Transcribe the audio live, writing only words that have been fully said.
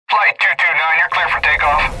Flight 229, you're clear for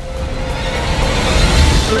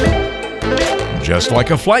takeoff. Just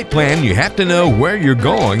like a flight plan, you have to know where you're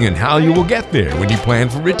going and how you will get there when you plan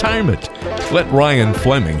for retirement. Let Ryan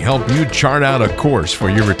Fleming help you chart out a course for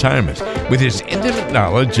your retirement with his intimate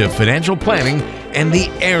knowledge of financial planning and the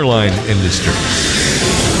airline industry.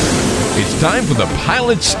 It's time for the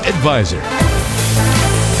Pilot's Advisor.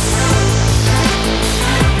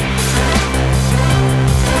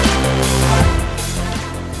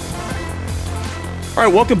 All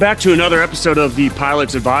right, welcome back to another episode of the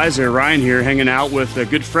Pilot's Advisor. Ryan here, hanging out with a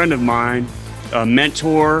good friend of mine, a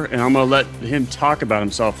mentor, and I'm going to let him talk about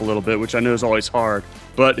himself a little bit, which I know is always hard.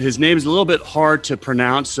 But his name is a little bit hard to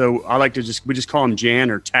pronounce, so I like to we just call him Jan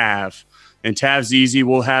or Tav. And Tav's easy.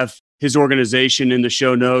 We'll have his organization in the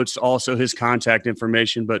show notes, also his contact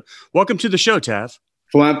information. But welcome to the show, Tav.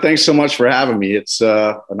 Flem, thanks so much for having me. It's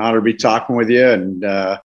an honor to be talking with you,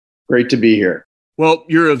 and great to be here. Well,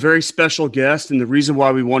 you're a very special guest, and the reason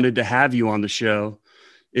why we wanted to have you on the show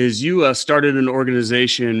is you started an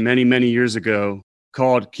organization many, many years ago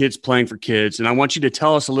called Kids Playing for Kids, and I want you to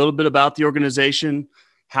tell us a little bit about the organization,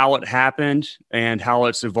 how it happened, and how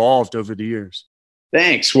it's evolved over the years.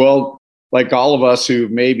 Thanks. Well, like all of us who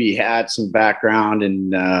maybe had some background,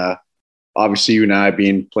 and obviously you and I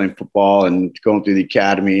playing football and going through the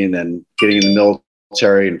academy and then getting in the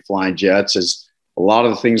military and flying jets, is a lot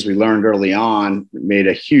of the things we learned early on made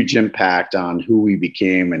a huge impact on who we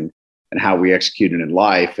became and how we executed in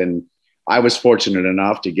life. And I was fortunate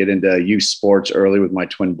enough to get into youth sports early with my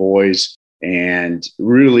twin boys and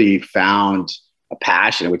really found a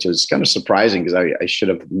passion, which was kind of surprising because I should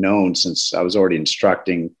have known since I was already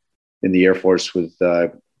instructing in the Air Force with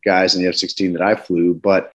guys in the F-16 that I flew.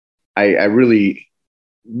 But I really,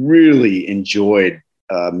 really enjoyed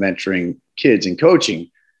mentoring kids and coaching.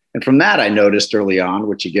 And from that, I noticed early on,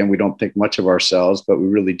 which again, we don't think much of ourselves, but we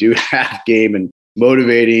really do have game and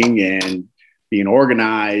motivating and being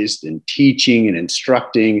organized and teaching and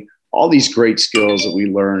instructing, all these great skills that we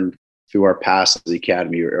learned through our past at the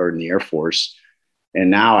academy or in the Air Force.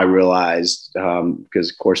 And now I realized,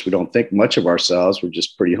 because of course we don't think much of ourselves, we're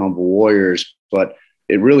just pretty humble warriors, but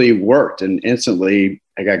it really worked. And instantly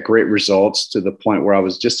I got great results to the point where I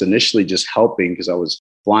was just initially just helping because I was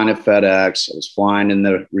flying at FedEx, I was flying in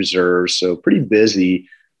the reserves, so pretty busy.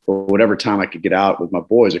 For whatever time I could get out with my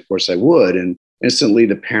boys, of course I would. And instantly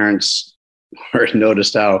the parents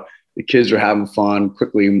noticed how the kids were having fun,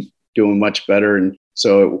 quickly doing much better. And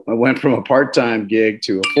so I went from a part-time gig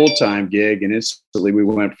to a full-time gig, and instantly we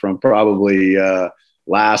went from probably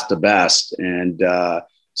last to best. And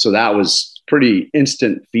so that was pretty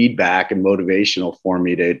instant feedback and motivational for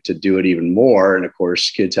me to do it even more. And of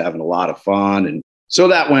course, kids having a lot of fun. And so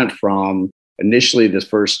that went from initially the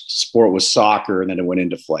first sport was soccer, and then it went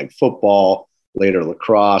into flag football, later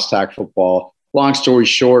lacrosse, tag football. Long story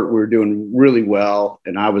short, we were doing really well,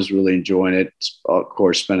 and I was really enjoying it. Of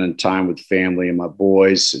course, spending time with family and my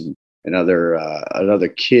boys and other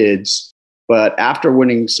kids. But after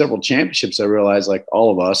winning several championships, I realized, like all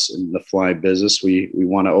of us in the flying business, we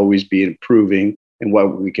want to always be improving and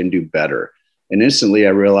what we can do better. And instantly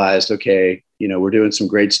I realized, okay, we're doing some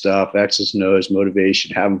great stuff, X's and O's,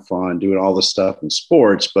 motivation, having fun, doing all this stuff in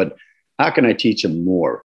sports, but how can I teach them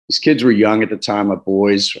more? These kids were young at the time, my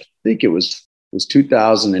boys, I think it was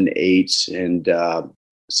 2008. And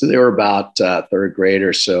so they were about third grade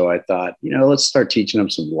or so. I thought, let's start teaching them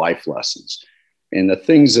some life lessons. And the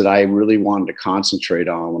things that I really wanted to concentrate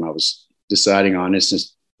on when I was deciding on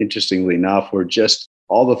this, interestingly enough, were just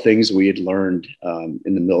all the things we had learned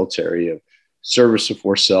in the military of service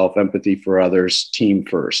before self, empathy for others, team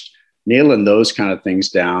first. Nailing those kind of things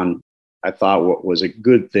down, I thought what was a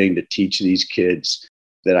good thing to teach these kids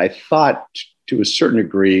that I thought to a certain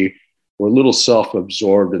degree were a little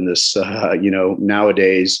self-absorbed in this.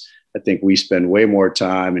 Nowadays, I think we spend way more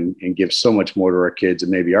time and give so much more to our kids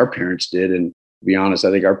than maybe our parents did. And to be honest,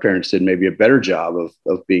 I think our parents did maybe a better job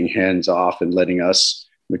of being hands-off and letting us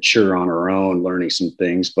mature on our own, learning some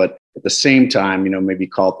things. But at the same time, maybe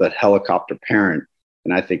call it the helicopter parent.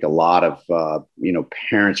 And I think a lot of,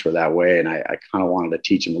 parents were that way. And I kind of wanted to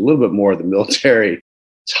teach them a little bit more of the military,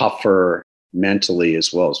 tougher mentally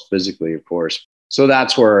as well as physically, of course. So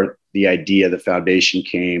that's where the idea, the foundation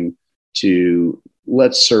came to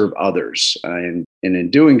let's serve others. And in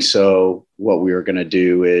doing so, what we were going to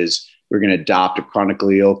do is we're going to adopt a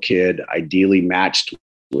chronically ill kid, ideally matched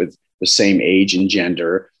with the same age and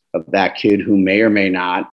gender of that kid who may or may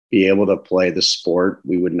not be able to play the sport.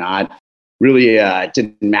 We would not really, it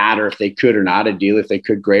didn't matter if they could or not. Ideally, if they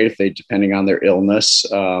could, great. If they, depending on their illness,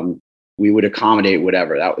 we would accommodate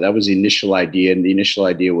whatever. That was the initial idea. And the initial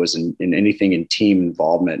idea was in anything in team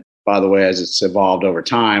involvement. By the way, as it's evolved over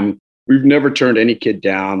time, we've never turned any kid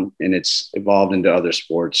down, and it's evolved into other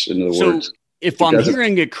sports. In other words, if I'm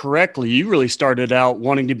hearing it correctly, you really started out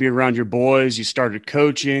wanting to be around your boys. You started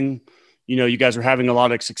coaching. You guys were having a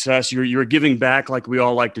lot of success. You were giving back like we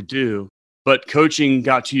all like to do. But coaching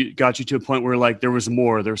got you to a point where like there was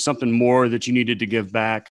more. There was something more that you needed to give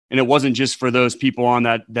back, and it wasn't just for those people on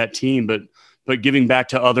that team, but giving back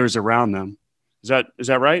to others around them. Is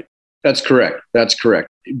that right? That's correct.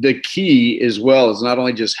 The key as well is not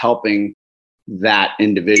only just helping that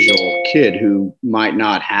individual kid who might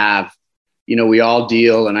not have, we all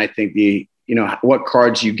deal, and I think what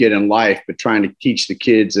cards you get in life, but trying to teach the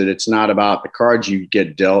kids that it's not about the cards you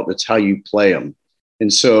get dealt, it's how you play them.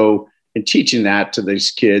 And so in teaching that to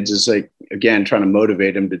these kids is like, again, trying to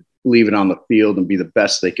motivate them to leave it on the field and be the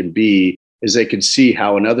best they can be, as they can see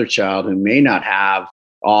how another child who may not have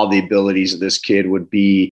all the abilities of this kid would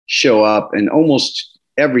show up and almost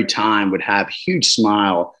every time would have a huge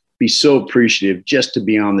smile, be so appreciative just to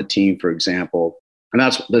be on the team, for example. And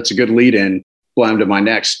that's a good lead in. Blame to my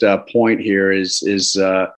next point here is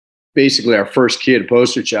basically our first kid,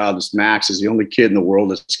 poster child, is Max, is the only kid in the world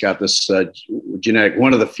that's got this genetic,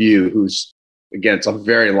 one of the few who's, again, it's a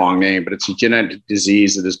very long name, but it's a genetic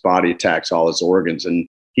disease that his body attacks all his organs. And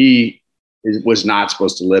he was not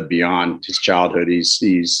supposed to live beyond his childhood.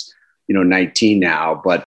 He's 19 now,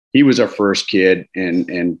 but he was our first kid,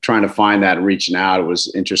 and trying to find that and reaching out, it was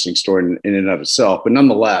an interesting story in and of itself. But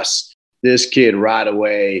nonetheless, this kid right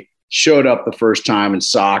away showed up the first time in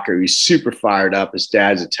soccer. He's super fired up. His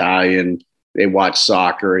dad's Italian. They watch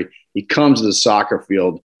soccer. He comes to the soccer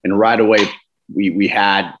field, and right away we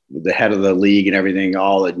had the head of the league and everything,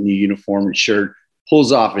 all a new uniform and shirt,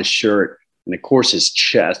 pulls off his shirt. And of course, his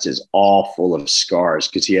chest is all full of scars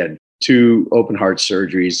because he had 2 open heart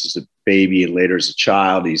surgeries as a baby and later as a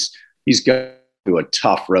child. He's gone through a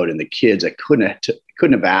tough road, and the kids, I couldn't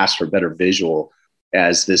have asked for a better visual,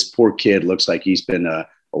 as this poor kid looks like he's been a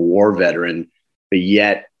war veteran, but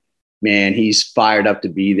yet, man, he's fired up to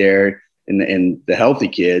be there. And the healthy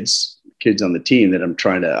kids on the team that I'm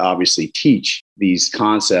trying to obviously teach these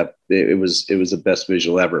concepts, it was the best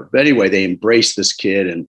visual ever. But anyway, they embraced this kid,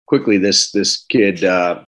 and quickly this kid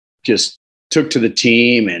just took to the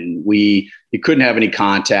team, and you couldn't have any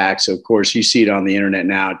contact. So of course you see it on the internet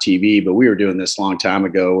now, TV, but we were doing this a long time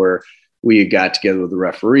ago where we got together with the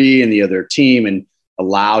referee and the other team and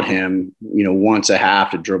allowed him, once a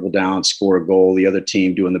half to dribble down, score a goal, the other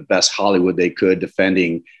team doing the best Hollywood they could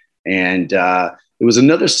defending. And it was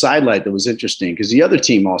another sidelight that was interesting because the other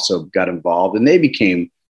team also got involved, and they became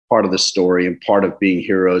part of the story and part of being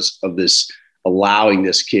heroes of this, allowing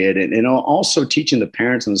this kid, and also teaching the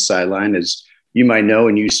parents on the sideline. As you might know,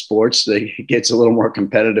 in youth sports, it gets a little more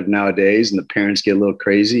competitive nowadays, and the parents get a little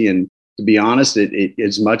crazy. And to be honest, it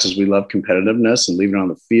as much as we love competitiveness and leaving it on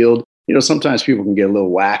the field, sometimes people can get a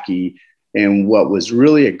little wacky. And what was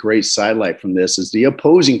really a great sidelight from this is the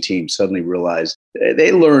opposing team suddenly realized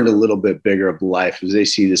they learned a little bit bigger of life as they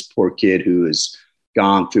see this poor kid who has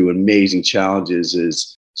gone through amazing challenges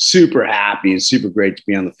is super happy and super great to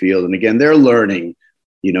be on the field. And again, they're learning,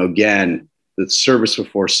 again, the service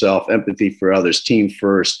before self, empathy for others, team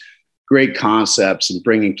first, great concepts, and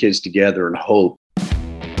bringing kids together and hope.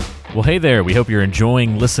 Well, hey there. We hope you're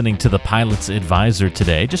enjoying listening to the Pilot's Advisor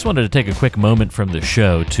today. Just wanted to take a quick moment from the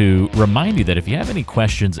show to remind you that if you have any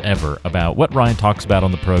questions ever about what Ryan talks about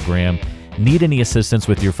on the program, need any assistance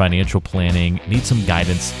with your financial planning, need some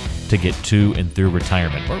guidance to get to and through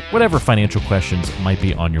retirement, or whatever financial questions might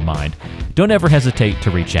be on your mind, don't ever hesitate to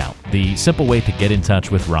reach out. The simple way to get in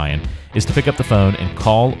touch with Ryan is to pick up the phone and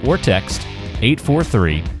call or text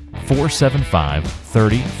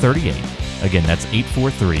 843-475-3038. Again, that's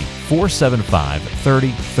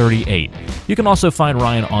 843-475-3038. You can also find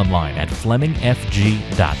Ryan online at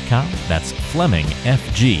FlemingFG.com. That's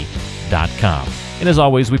FlemingFG.com. And as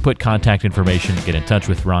always, we put contact information to get in touch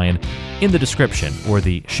with Ryan in the description or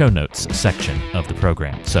the show notes section of the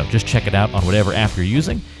program. So just check it out on whatever app you're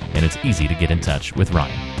using, and it's easy to get in touch with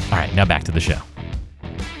Ryan. All right, now back to the show.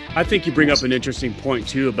 I think you bring up an interesting point,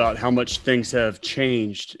 too, about how much things have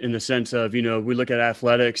changed in the sense of, we look at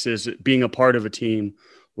athletics as being a part of a team,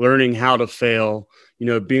 learning how to fail,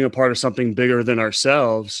 being a part of something bigger than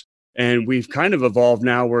ourselves. And we've kind of evolved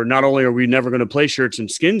now where not only are we never going to play shirts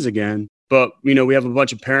and skins again, but, we have a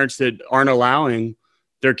bunch of parents that aren't allowing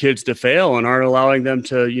their kids to fail and aren't allowing them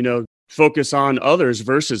to, focus on others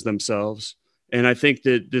versus themselves. And I think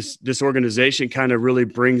that this organization kind of really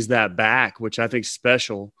brings that back, which I think is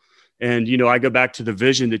special. And, I go back to the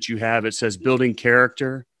vision that you have. It says building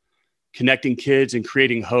character, connecting kids and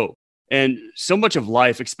creating hope. And so much of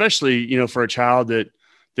life, especially, for a child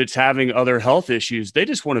that's having other health issues, they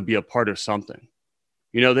just want to be a part of something.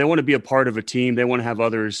 They want to be a part of a team. They want to have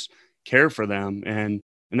others care for them. And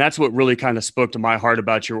that's what really kind of spoke to my heart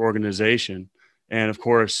about your organization. And of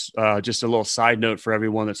course, just a little side note for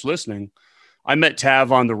everyone that's listening. I met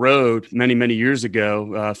Tav on the road many, many years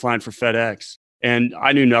ago, flying for FedEx. And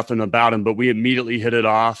I knew nothing about him, but we immediately hit it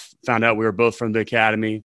off, found out we were both from the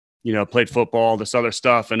academy, played football, this other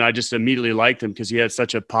stuff. And I just immediately liked him because he had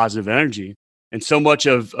such a positive energy. And so much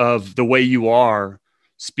of the way you are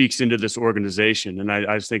speaks into this organization. And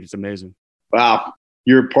I just think it's amazing. Wow.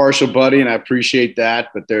 You're a partial, buddy, and I appreciate that.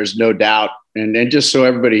 But there's no doubt. And just so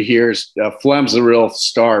everybody hears, Flem's the real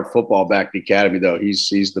star of football back at the academy, though. He's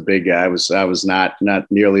the big guy. I was not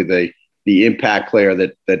nearly the impact player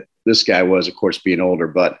that this guy was, of course, being older.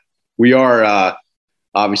 But we are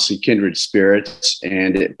obviously kindred spirits.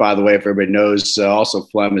 And by the way, if everybody knows, also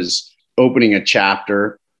Flem is opening a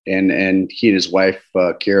chapter, and he and his wife,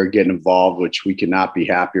 Kara, getting involved, which we cannot be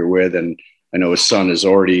happier with. And I know his son is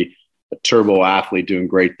already a turbo athlete doing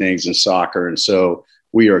great things in soccer. And so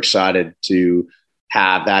we are excited to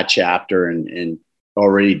have that chapter and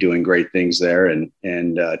already doing great things there and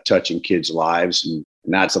touching kids' lives. And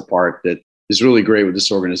that's a part that is really great with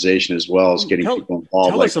this organization as well, as getting people involved.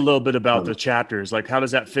 Tell us a little bit about the chapters. Like, how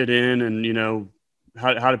does that fit in? And,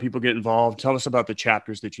 how do people get involved? Tell us about the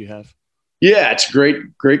chapters that you have. Yeah, it's a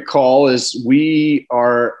great call. Is we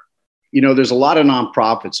are, there's a lot of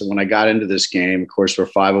nonprofits. And when I got into this game, of course, we're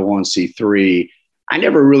 501c3. I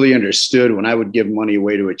never really understood when I would give money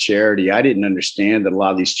away to a charity. I didn't understand that a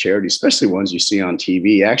lot of these charities, especially ones you see on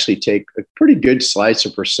TV, actually take a pretty good slice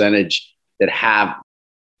or percentage that have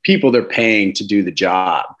people they're paying to do the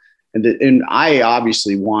job. And I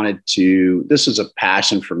obviously wanted to, this is a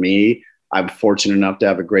passion for me. I'm fortunate enough to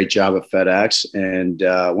have a great job at FedEx. And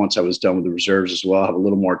once I was done with the reserves as well, have a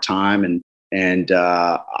little more time. And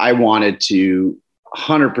I wanted to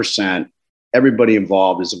 100%, everybody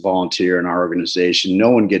involved is a volunteer in our organization. No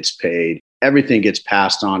one gets paid. Everything gets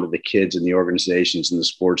passed on to the kids and the organizations and the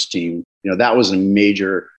sports team. That was a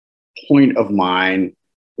major point of mine,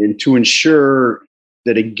 and to ensure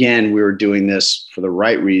that, again, we were doing this for the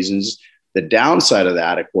right reasons. The downside of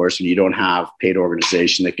that, of course, when you don't have paid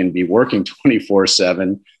organization that can be working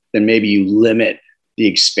 24/7, then maybe you limit the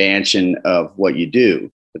expansion of what you do.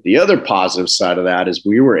 But the other positive side of that is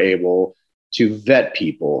we were able to vet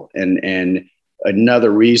people. And another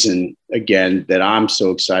reason, again, that I'm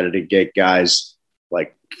so excited to get guys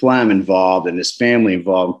like Flem involved and his family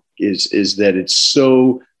involved is that it's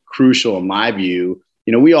so crucial in my view.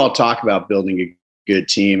 We all talk about building a good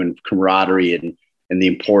team and camaraderie and the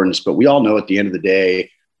importance, but we all know at the end of the day,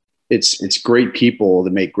 it's great people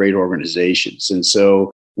that make great organizations. And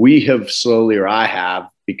so we have slowly, or I have,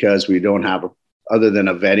 because we don't have other than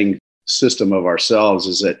a vetting system of ourselves,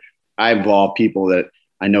 is that I involve people that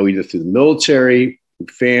I know either through the military, through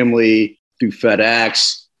family, through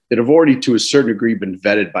FedEx, that have already to a certain degree been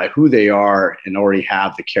vetted by who they are and already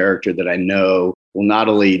have the character that I know will not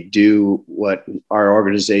only do what our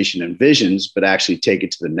organization envisions, but actually take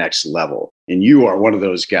it to the next level. And you are one of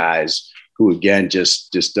those guys who, again,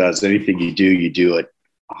 just does anything you do it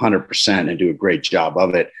 100% and do a great job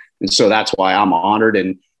of it. And so that's why I'm honored.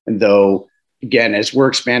 And though, again, as we're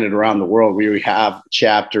expanded around the world, we have a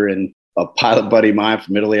chapter in a pilot buddy of mine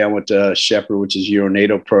from Italy. I went to Shepherd, which is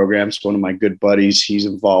Euronato programs. One of my good buddies, he's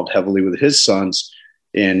involved heavily with his sons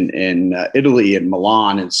in Italy and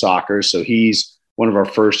Milan in soccer. So he's one of our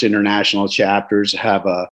first international chapters. Have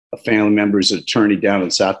a family member who's an attorney down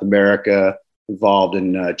in South America, involved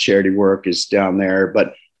in charity work, is down there.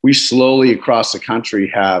 But we slowly across the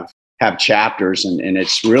country have chapters, and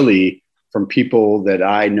it's really from people that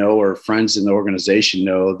I know or friends in the organization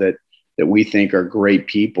know that we think are great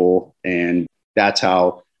people. And that's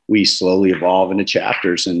how we slowly evolve into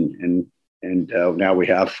chapters. And now we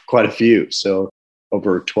have quite a few. So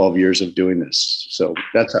over 12 years of doing this. So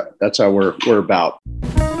that's how we're about.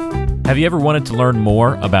 Have you ever wanted to learn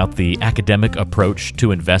more about the academic approach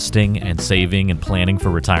to investing and saving and planning for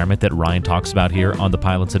retirement that Ryan talks about here on The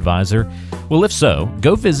Pilot's Advisor? Well, if so,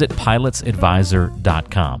 go visit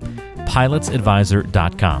pilotsadvisor.com.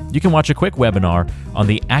 pilotsadvisor.com. You can watch a quick webinar on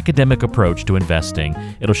the academic approach to investing.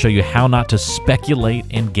 It'll show you how not to speculate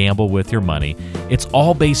and gamble with your money. It's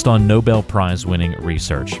all based on Nobel Prize winning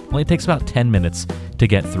research. Only takes about 10 minutes to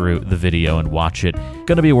get through the video and watch it.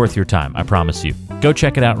 Going to be worth your time, I promise you. Go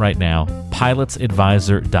check it out right now,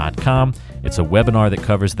 pilotsadvisor.com. It's a webinar that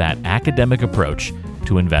covers that academic approach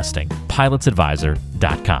to investing.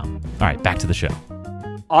 pilotsadvisor.com. All right, back to the show.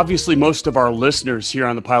 Obviously, most of our listeners here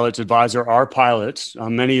on the Pilot's Advisor are pilots.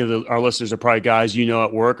 Many of our listeners are probably guys you know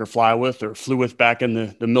at work or fly with or flew with back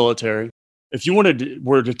in the military. If you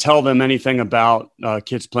were to tell them anything about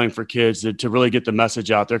Kids Playing for Kids to really get the message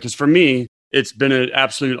out there, because for me, it's been an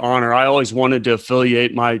absolute honor. I always wanted to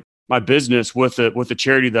affiliate my business with a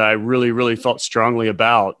charity that I really, really felt strongly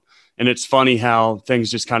about. And it's funny how things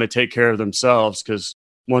just kind of take care of themselves, because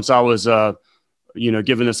once I was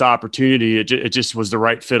given this opportunity, it just was the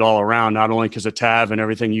right fit all around, not only because of TAV and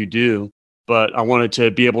everything you do, but I wanted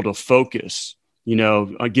to be able to focus,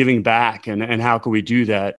 on giving back and how can we do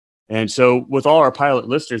that? And so with all our pilot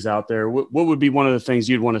listeners out there, what would be one of the things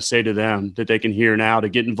you'd want to say to them that they can hear now to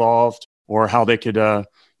get involved, or how they could,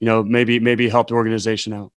 maybe help the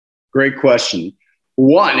organization out? Great question.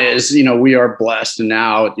 One is, we are blessed, and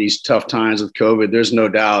now at these tough times with COVID, there's no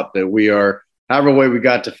doubt that we are, however way we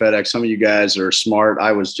got to FedEx. Some of you guys are smart.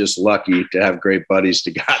 I was just lucky to have great buddies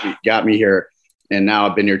that got me here. And now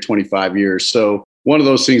I've been here 25 years. So one of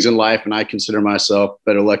those things in life, and I consider myself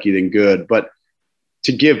better lucky than good, but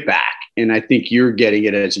to give back. And I think you're getting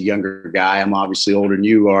it as a younger guy. I'm obviously older than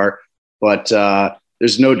you are, but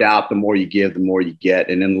there's no doubt the more you give, the more you get.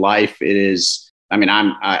 And in life, it is,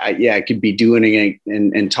 I could be doing it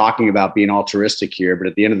and talking about being altruistic here, but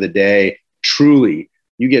at the end of the day, truly,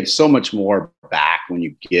 you get so much more back when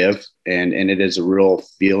you give, and it is a real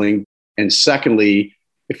feeling. And secondly,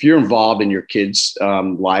 if you're involved in your kids'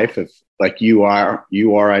 life, if like you are,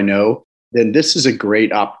 I know, then this is a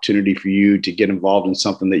great opportunity for you to get involved in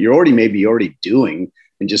something that you're already doing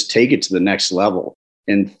and just take it to the next level.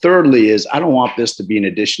 And thirdly is, I don't want this to be an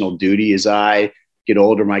additional duty. As I get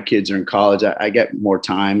older, my kids are in college, I get more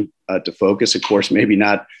time to focus. Of course, maybe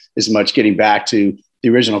not as much getting back to the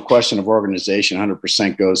original question of organization,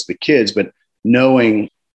 100% goes to the kids, but knowing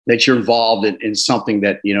that you're involved in something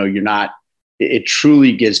that, you're not, it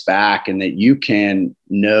truly gives back, and that you can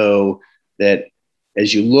know that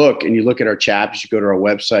as you look at our chapters, you go to our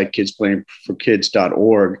website,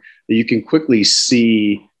 kidsplayingforkids.org, that you can quickly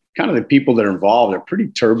see kind of the people that are involved. They're pretty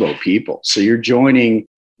turbo people. So you're joining,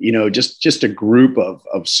 just a group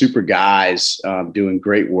of super guys doing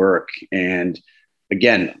great work. And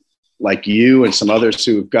again, like you and some others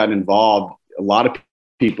who have gotten involved, a lot of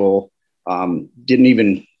people didn't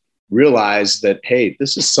even realize that, hey,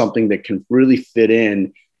 this is something that can really fit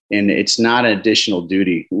in, and it's not an additional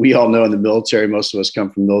duty. We all know in the military, most of us come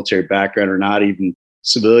from military background or not even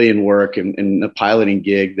civilian work and a piloting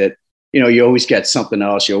gig, that, you always get something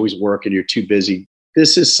else. You always work and you're too busy.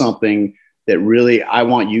 This is something that really, I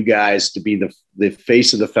want you guys to be the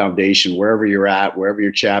face of the foundation, wherever you're at, wherever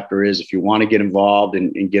your chapter is. If you want to get involved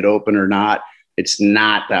and get open or not, it's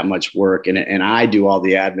not that much work. And I do all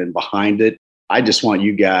the admin behind it. I just want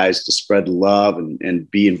you guys to spread the love and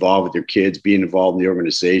be involved with your kids, being involved in the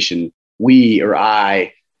organization. We or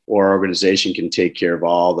I or our organization can take care of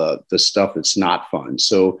all the stuff that's not fun.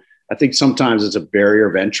 So I think sometimes it's a barrier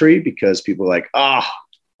of entry, because people are like,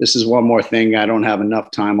 this is one more thing. I don't have enough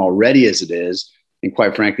time already as it is. And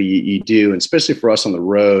quite frankly, you do. And especially for us on the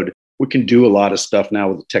road, we can do a lot of stuff now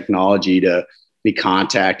with the technology to be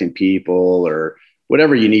contacting people or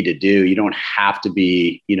whatever you need to do. You don't have to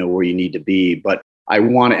be, where you need to be. But I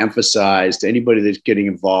want to emphasize to anybody that's getting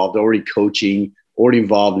involved, already coaching, already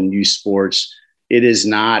involved in youth sports,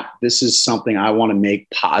 this is something I want to make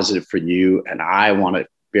positive for you. And I want to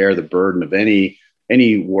bear the burden of any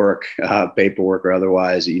work, paperwork or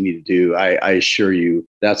otherwise that you need to do. I assure you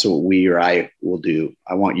that's what we or I will do.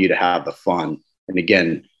 I want you to have the fun. And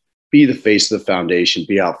again, be the face of the foundation,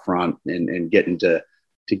 be out front and getting to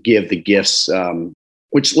give the gifts,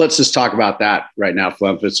 which let's just talk about that right now,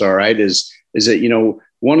 Flem, if it's all right, is that,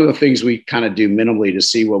 one of the things we kind of do minimally to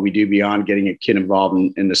see what we do beyond getting a kid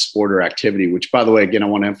involved in the sport or activity, which, by the way, again, I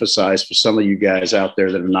want to emphasize for some of you guys out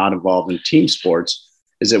there that are not involved in team sports,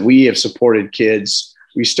 is that we have supported kids.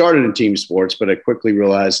 We started in team sports, but I quickly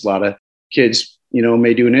realized a lot of kids,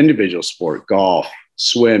 may do an individual sport, golf,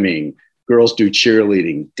 swimming, girls do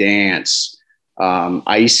cheerleading, dance,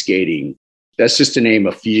 ice skating. That's just to name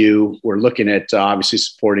a few. We're looking at obviously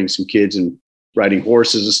supporting some kids and riding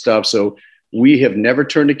horses and stuff. So we have never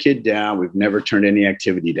turned a kid down. We've never turned any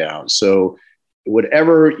activity down. So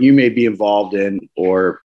whatever you may be involved in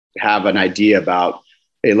or have an idea about,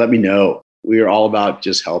 hey, let me know. We are all about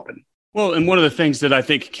just helping. Well, and one of the things that I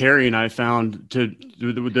think Carrie and I found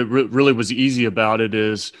that really was easy about it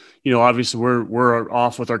is, obviously we're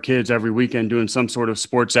off with our kids every weekend doing some sort of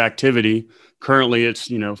sports activity. Currently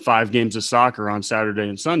it's, 5 games of soccer on Saturday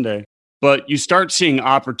and Sunday, but you start seeing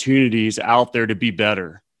opportunities out there to be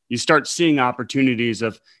better. You start seeing opportunities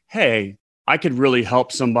of, hey, I could really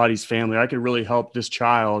help somebody's family. I could really help this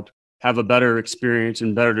child have a better experience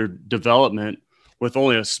and better development with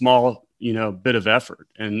only a small, bit of effort.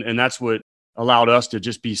 And that's what allowed us to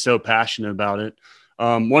just be so passionate about it.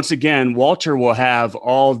 Once again, Walter will have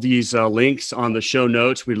all these links on the show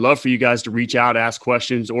notes. We'd love for you guys to reach out, ask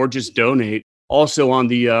questions, or just donate. Also on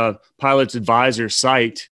the Pilots Advisor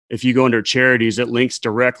site, if you go under charities, it links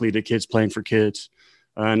directly to Kids Playing for Kids.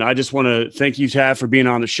 And I just want to thank you, Tad, for being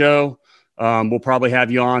on the show. We'll probably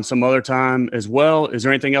have you on some other time as well. Is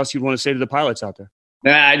there anything else you'd want to say to the pilots out there?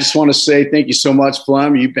 I just want to say thank you so much,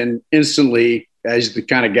 Flem. You've been instantly, as the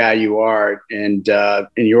kind of guy you are, and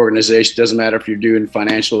in your organization, doesn't matter if you're doing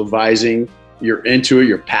financial advising, you're into it,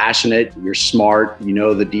 you're passionate, you're smart, you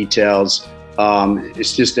know the details.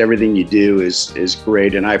 It's just everything you do is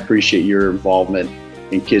great, and I appreciate your involvement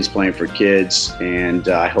in Kids Playing for Kids, and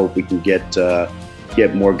I hope we can get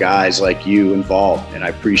more guys like you involved, and I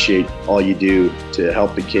appreciate all you do to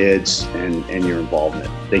help the kids and your involvement.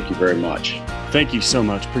 Thank you very much. Thank you so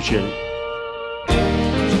much. Appreciate it.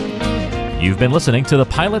 You've been listening to The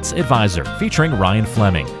Pilot's Advisor, featuring Ryan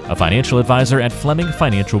Fleming, a financial advisor at Fleming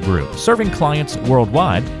Financial Group, serving clients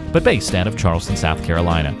worldwide, but based out of Charleston, South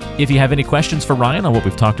Carolina. If you have any questions for Ryan on what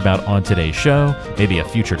we've talked about on today's show, maybe a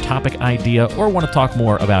future topic idea, or want to talk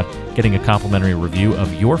more about getting a complimentary review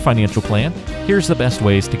of your financial plan, here's the best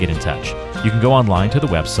ways to get in touch. You can go online to the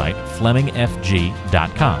website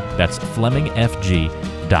FlemingFG.com. That's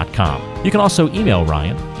FlemingFG.com. You can also email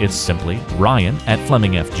Ryan. It's simply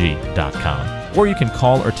ryan@FlemingFG.com. Or you can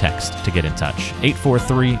call or text to get in touch.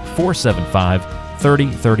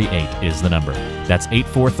 843-475-3038 is the number. That's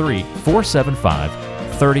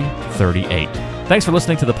 843-475-3038. Thanks for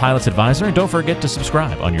listening to The Pilot's Advisor, and don't forget to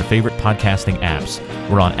subscribe on your favorite podcasting apps.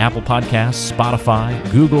 We're on Apple Podcasts, Spotify,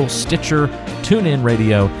 Google, Stitcher, TuneIn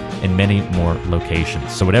Radio, and many more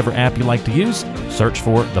locations. So whatever app you like to use, search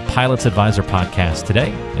for The Pilot's Advisor podcast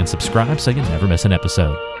today and subscribe so you never miss an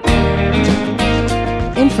episode.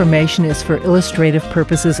 Information is for illustrative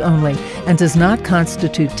purposes only and does not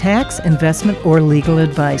constitute tax, investment, or legal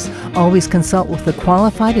advice. Always consult with a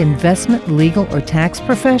qualified investment, legal, or tax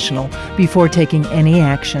professional before taking any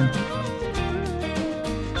action.